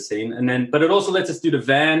ever seen. But it also lets us do the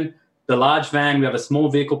van, the large van. We have a small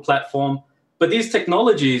vehicle platform. But these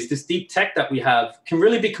technologies, this deep tech that we have, can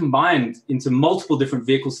really be combined into multiple different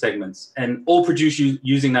vehicle segments and all produce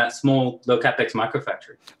using that small, low capex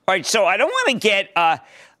microfactory. All right. So I don't want to get. I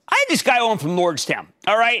had this guy on from Lordstown.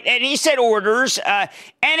 All right, and he said orders, and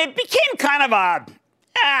it became kind of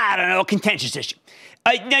a contentious issue.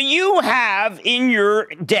 Now, you have in your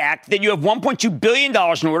deck that you have $1.2 billion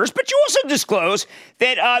in orders, but you also disclose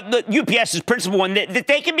that the UPS's principal one, that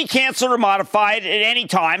they can be canceled or modified at any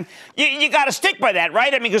time. You got to stick by that,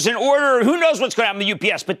 right? I mean, because an order, who knows what's going to happen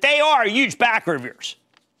to UPS, but they are a huge backer of yours.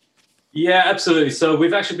 Yeah, absolutely. So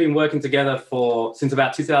we've actually been working together since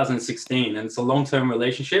about 2016, and it's a long-term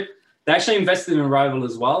relationship. They actually invested in Arrival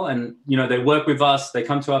as well, and they work with us. They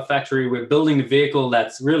come to our factory. We're building a vehicle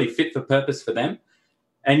that's really fit for purpose for them.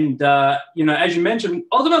 And, as you mentioned,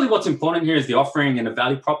 ultimately what's important here is the offering and the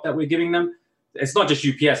value prop that we're giving them. It's not just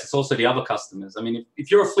UPS, it's also the other customers. I mean,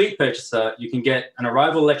 if you're a fleet purchaser, you can get an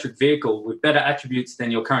Arrival electric vehicle with better attributes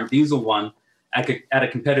than your current diesel one at a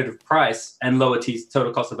competitive price and lower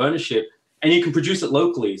total cost of ownership, and you can produce it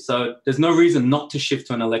locally. So there's no reason not to shift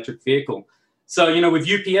to an electric vehicle. So, with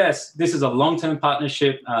UPS, this is a long-term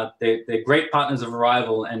partnership. They're great partners of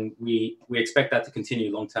Arrival, and we expect that to continue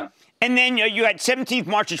long-term. And then you had 17th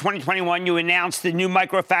March of 2021, you announced the new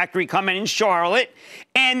microfactory coming in Charlotte.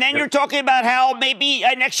 And then you're talking about how maybe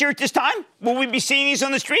next year at this time, will we be seeing these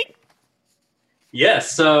on the street?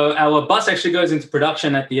 Yes. So our bus actually goes into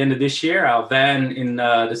production at the end of this year, our van in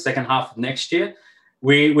the second half of next year.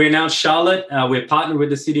 We announced Charlotte. We're partnered with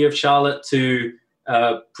the city of Charlotte to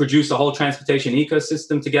produce a whole transportation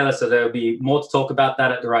ecosystem together. So there'll be more to talk about that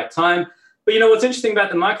at the right time. But what's interesting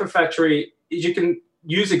about the microfactory is you can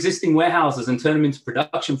use existing warehouses and turn them into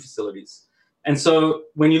production facilities. And so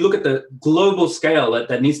when you look at the global scale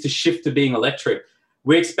that needs to shift to being electric,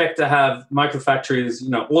 we expect to have microfactories,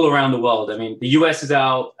 all around the world. I mean, the US is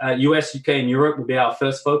US, UK, and Europe will be our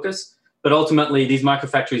first focus. But ultimately, these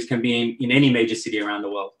microfactories can be in any major city around the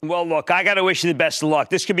world. Well, look, I got to wish you the best of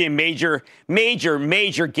luck. This could be a major, major,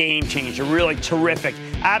 major game changer. Really terrific.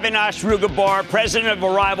 Avinash Rugobar, president of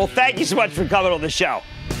Arrival, thank you so much for coming on the show.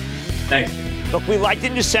 Thanks. Look, we liked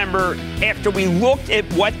in December, after we looked at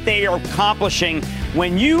what they are accomplishing,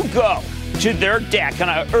 when you go to their deck,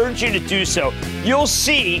 and I urge you to do so, you'll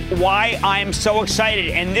see why I am so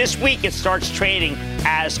excited. And this week, it starts trading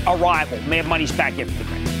as Arrival. May have money's back after the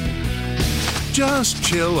break. Just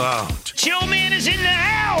chill out. Chill Man is in the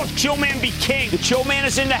house. Chill Man be king. The Chill Man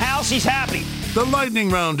is in the house. He's happy. The lightning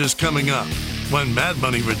round is coming up when Mad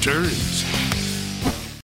Money returns.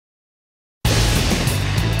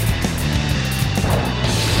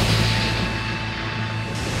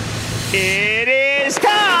 It is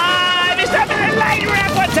time. It's time for the lightning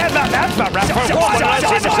round. What's that about? That's about right.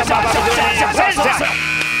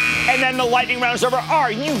 And then the lightning round is over.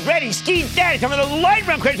 Are you ready, Steve Daddy? Time for the lightning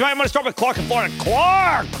round. I'm going to start with Clark in Florida.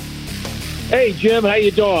 Clark. Hey, Jim. How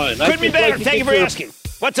you doing? Couldn't be better. Thank you for asking.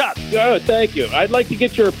 What's up? Thank you. I'd like to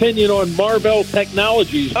get your opinion on Marvell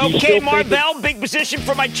Technologies. Okay, Marvell, big position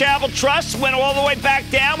for my travel trust. Went all the way back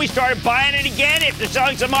down. We started buying it again after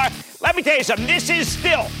selling some more. Let me tell you something. This is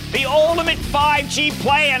still the ultimate 5G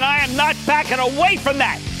play, and I am not backing away from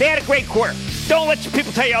that. They had a great quarter. Don't let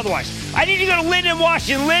people tell you otherwise. I need to go to Linda in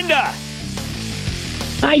Washington. Linda.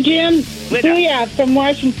 Hi, Jim. Linda. Booyah from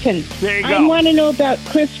Washington. There you go. I want to know about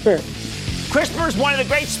CRISPR. CRISPR is one of the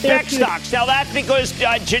great spec stocks. Now, that's because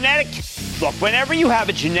genetic... Look, whenever you have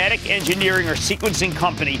a genetic engineering or sequencing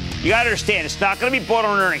company, you got to understand, it's not going to be bought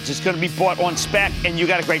on earnings. It's going to be bought on spec, and you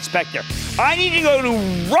got a great spec there. I need to go to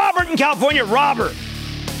Robert in California. Robert.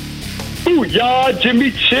 Booyah, Jimmy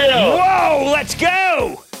Chill. Whoa, let's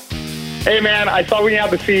go. Hey, man, I saw we have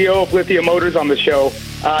the CEO of Lithia Motors on the show.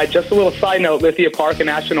 Just a little side note, Lithia Park in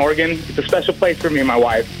Ashland, Oregon. It's a special place for me and my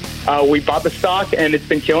wife. We bought the stock, and it's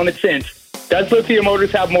been killing it since. Does Lithia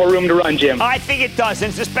Motors have more room to run, Jim? I think it does. And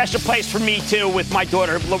it's a special place for me, too, with my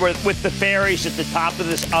daughter, with the ferries at the top of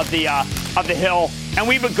the hill. And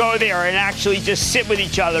we would go there and actually just sit with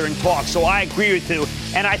each other and talk. So I agree with you.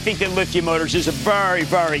 And I think that Lithia Motors is a very,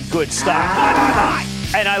 very good stock.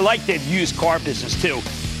 And I like their used car business, too.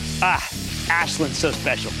 Ashland's so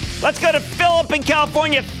special. Let's go to Philip in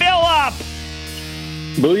California. Philip!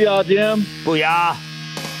 Booyah, Jim. Booyah.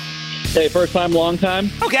 Hey, first time, long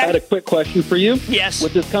time. Okay. I had a quick question for you. Yes.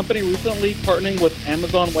 With this company recently partnering with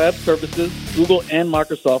Amazon Web Services, Google, and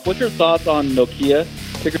Microsoft, what's your thoughts on Nokia?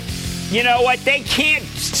 You know what? They can't.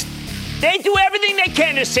 They do everything they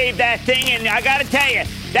can to save that thing, and I got to tell you,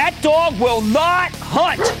 that dog will not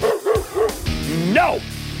hunt. No.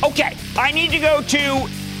 Okay, I need to go to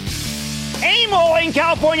Emil in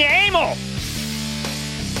California. Emil.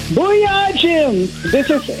 Booyah, Jim. This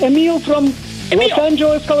is Emil from Los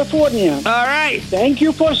Angeles, California. All right. Thank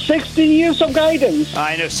you for 16 years of guidance.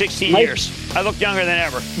 I know, 16 years. I look younger than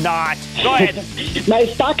ever. Not. Go ahead. My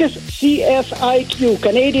stock is CSIQ,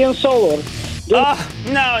 Canadian Solar. No,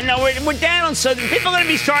 we're down on Southern. People are going to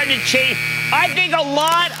be starting to change. I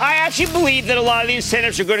actually believe that a lot of the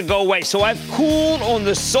incentives are going to go away. So I've cooled on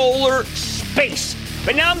the solar space.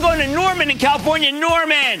 But now I'm going to Norman in California.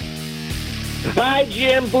 Norman. Hi,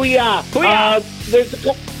 Jim. Booyah. Booyah.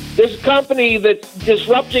 There's a company that's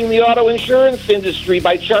disrupting the auto insurance industry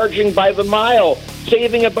by charging by the mile,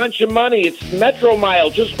 saving a bunch of money. It's Metro Mile,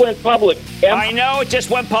 just went public. I know, it just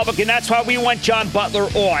went public, and that's why we want John Butler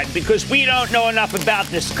on, because we don't know enough about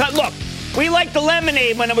this. Look, we liked the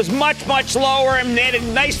lemonade when it was much, much lower, and they had a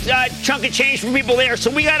nice chunk of change for people there,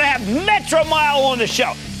 so we got to have Metro Mile on the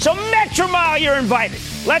show. So Metro Mile, you're invited.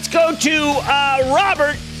 Let's go to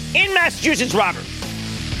Robert in Massachusetts. Robert.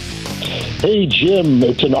 Hey, Jim,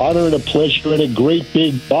 it's an honor and a pleasure and a great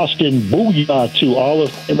big Boston booyah to all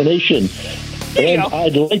of Emma Nation. And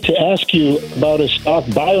I'd like to ask you about a stock,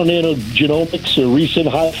 Bionano Genomics, a recent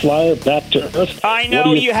high flyer back to earth. I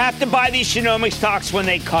know you have to buy these genomic stocks when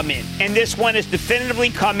they come in. And this one has definitively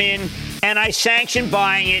come in, and I sanction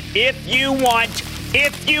buying it if you want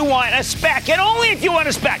a spec, and only if you want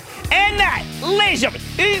a spec. And that, ladies and gentlemen,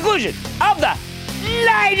 is the conclusion of the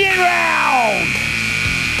Lightning Round.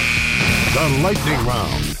 The Lightning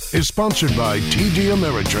Round is sponsored by TD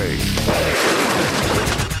Ameritrade.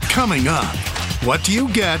 Coming up, what do you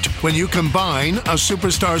get when you combine a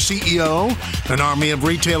superstar CEO, an army of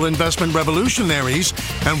retail investment revolutionaries,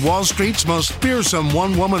 and Wall Street's most fearsome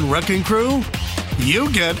one-woman wrecking crew? You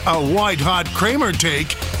get a white-hot Cramer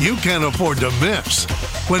take you can't afford to miss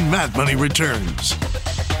when Mad Money returns.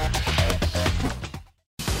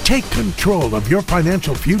 Take control of your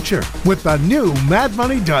financial future with the new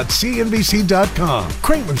madmoney.cnbc.com.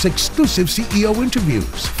 Cramer's exclusive CEO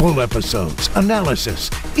interviews, full episodes,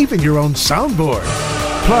 analysis, even your own soundboard.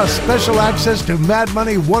 Plus special access to Mad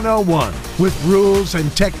Money 101 with rules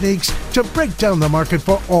and techniques to break down the market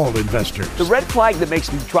for all investors. The red flag that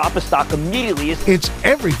makes me drop a stock immediately is... It's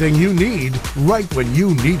everything you need right when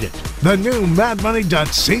you need it. The new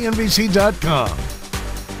madmoney.cnbc.com.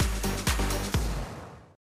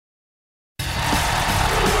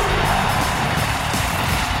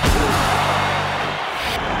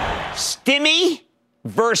 Stimmy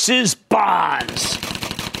versus bonds.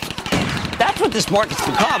 That's what this market's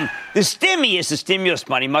become. The stimmy is the stimulus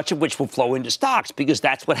money, much of which will flow into stocks because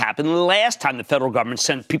that's what happened the last time the federal government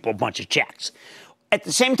sent people a bunch of checks. At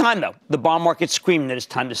the same time, though, the bond market's screaming that it's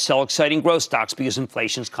time to sell exciting growth stocks because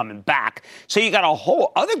inflation's coming back. So you got a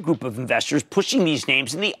whole other group of investors pushing these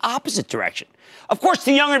names in the opposite direction. Of course,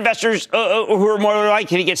 the younger investors who are more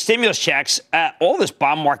likely to get stimulus checks, all this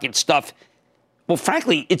bond market stuff, well,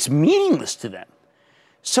 frankly, it's meaningless to them.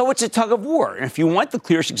 So it's a tug of war. And if you want the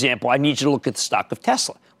clearest example, I need you to look at the stock of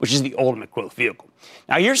Tesla, which is the ultimate growth vehicle.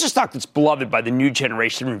 Now, here's a stock that's beloved by the new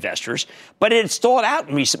generation of investors, but it had stalled out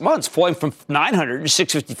in recent months, falling from 900 to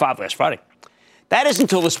 655 last Friday. That is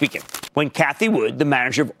until this weekend, when Cathie Wood, the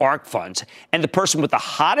manager of ARK Funds, and the person with the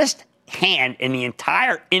hottest hand in the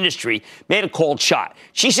entire industry, made a cold shot.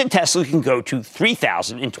 She said Tesla can go to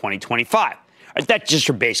 3,000 in 2025. That's just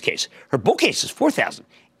her base case. Her bull case is 4,000.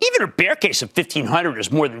 Even her bear case of 1,500 is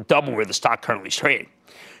more than double where the stock currently is trading.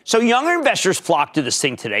 So younger investors flocked to this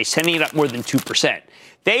thing today, sending it up more than 2%.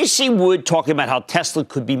 They see Wood talking about how Tesla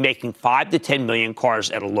could be making 5 to 10 million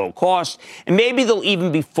cars at a low cost, and maybe they'll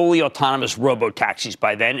even be fully autonomous robo-taxis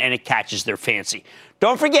by then, and it catches their fancy.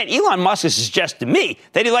 Don't forget, Elon Musk has suggested to me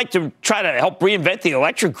that he'd like to try to help reinvent the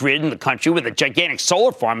electric grid in the country with a gigantic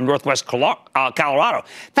solar farm in northwest Colorado.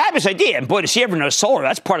 Fabulous idea, and boy, does he ever know solar?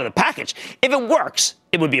 That's part of the package. If it works,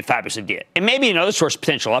 it would be a fabulous idea, and maybe another source of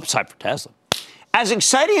potential upside for Tesla. As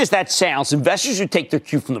exciting as that sounds, investors who take their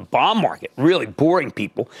cue from the bond market, really boring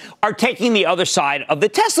people, are taking the other side of the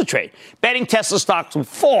Tesla trade, betting Tesla stocks will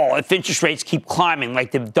fall if interest rates keep climbing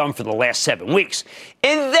like they've done for the last 7 weeks.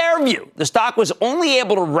 In their view, the stock was only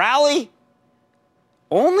able to rally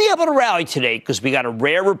today because we got a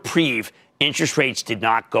rare reprieve. Interest rates did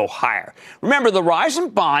not go higher. Remember, the rise in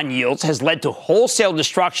bond yields has led to wholesale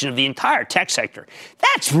destruction of the entire tech sector.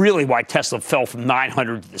 That's really why Tesla fell from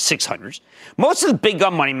 900 to the 600s. Most of the big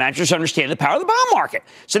gun money managers understand the power of the bond market.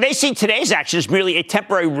 So they see today's action as merely a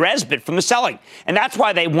temporary respite from the selling. And that's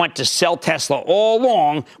why they want to sell Tesla all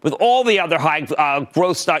along with all the other high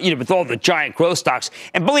growth stocks, with all the giant growth stocks.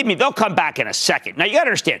 And believe me, they'll come back in a second. Now, you got to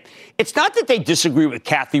understand, it's not that they disagree with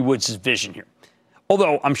Cathie Wood's vision here,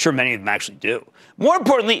 although I'm sure many of them actually do. More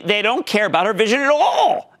importantly, they don't care about her vision at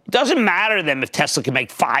all. It doesn't matter to them if Tesla can make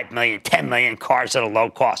 5 million, 10 million cars at a low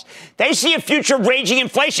cost. They see a future of raging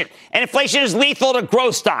inflation, and inflation is lethal to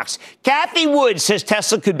growth stocks. Cathie Wood says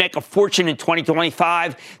Tesla could make a fortune in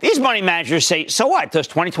 2025. These money managers say, so what? Those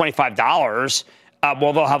 $20-25,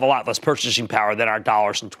 well, they'll have a lot less purchasing power than our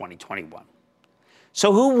dollars in 2021.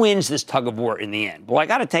 So who wins this tug of war in the end? Well, I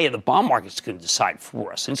got to tell you, the bond market's going to decide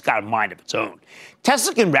for us, and it's got a mind of its own.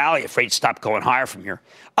 Tesla can rally if rates stop going higher from here.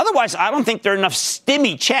 Otherwise, I don't think there are enough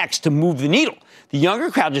stimmy checks to move the needle. The younger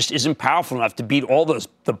crowd just isn't powerful enough to beat all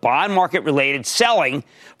the bond market-related selling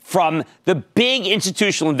from the big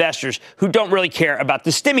institutional investors who don't really care about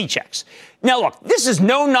the stimmy checks. Now, look, this is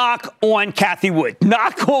no knock on Cathie Wood.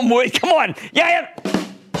 Knock on wood. Come on. Yeah.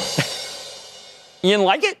 You didn't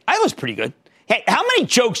like it? I was pretty good. Hey, how many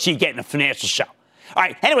jokes do you get in a financial show? All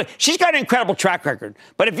right, anyway, she's got an incredible track record.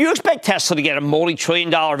 But if you expect Tesla to get a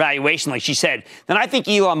multi-trillion-dollar valuation like she said, then I think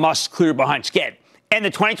Elon Musk's clear behind skid. And the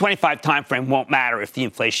 2025 timeframe won't matter if the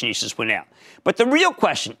inflation issues went out. But the real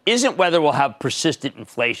question isn't whether we'll have persistent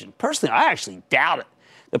inflation. Personally, I actually doubt it.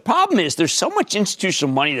 The problem is there's so much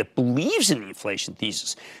institutional money that believes in the inflation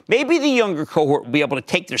thesis. Maybe the younger cohort will be able to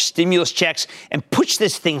take their stimulus checks and push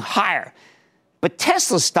this thing higher. But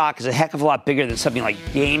Tesla's stock is a heck of a lot bigger than something like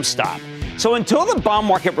GameStop. So until the bond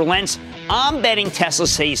market relents, I'm betting Tesla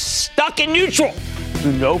stays stuck in neutral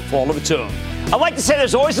through no fault of its own. I'd like to say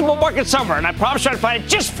there's always a bull market somewhere, and I promise I'll find it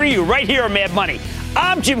just for you right here on Mad Money.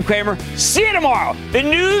 I'm Jim Cramer. See you tomorrow. The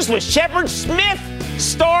news with Shepard Smith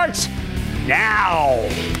starts now.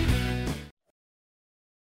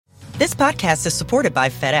 This podcast is supported by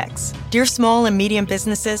FedEx. Dear small and medium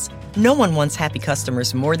businesses, no one wants happy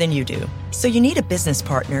customers more than you do. So you need a business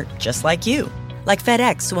partner just like you. Like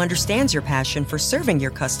FedEx, who understands your passion for serving your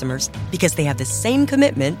customers because they have the same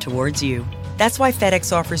commitment towards you. That's why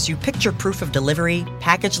FedEx offers you picture proof of delivery,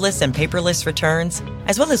 packageless and paperless returns,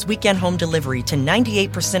 as well as weekend home delivery to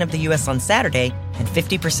 98% of the U.S. on Saturday and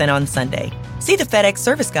 50% on Sunday. See the FedEx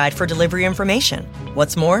service guide for delivery information.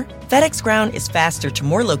 What's more, FedEx Ground is faster to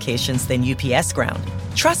more locations than UPS Ground.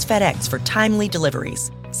 Trust FedEx for timely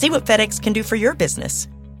deliveries. See what FedEx can do for your business.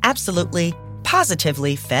 Absolutely,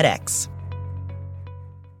 positively FedEx.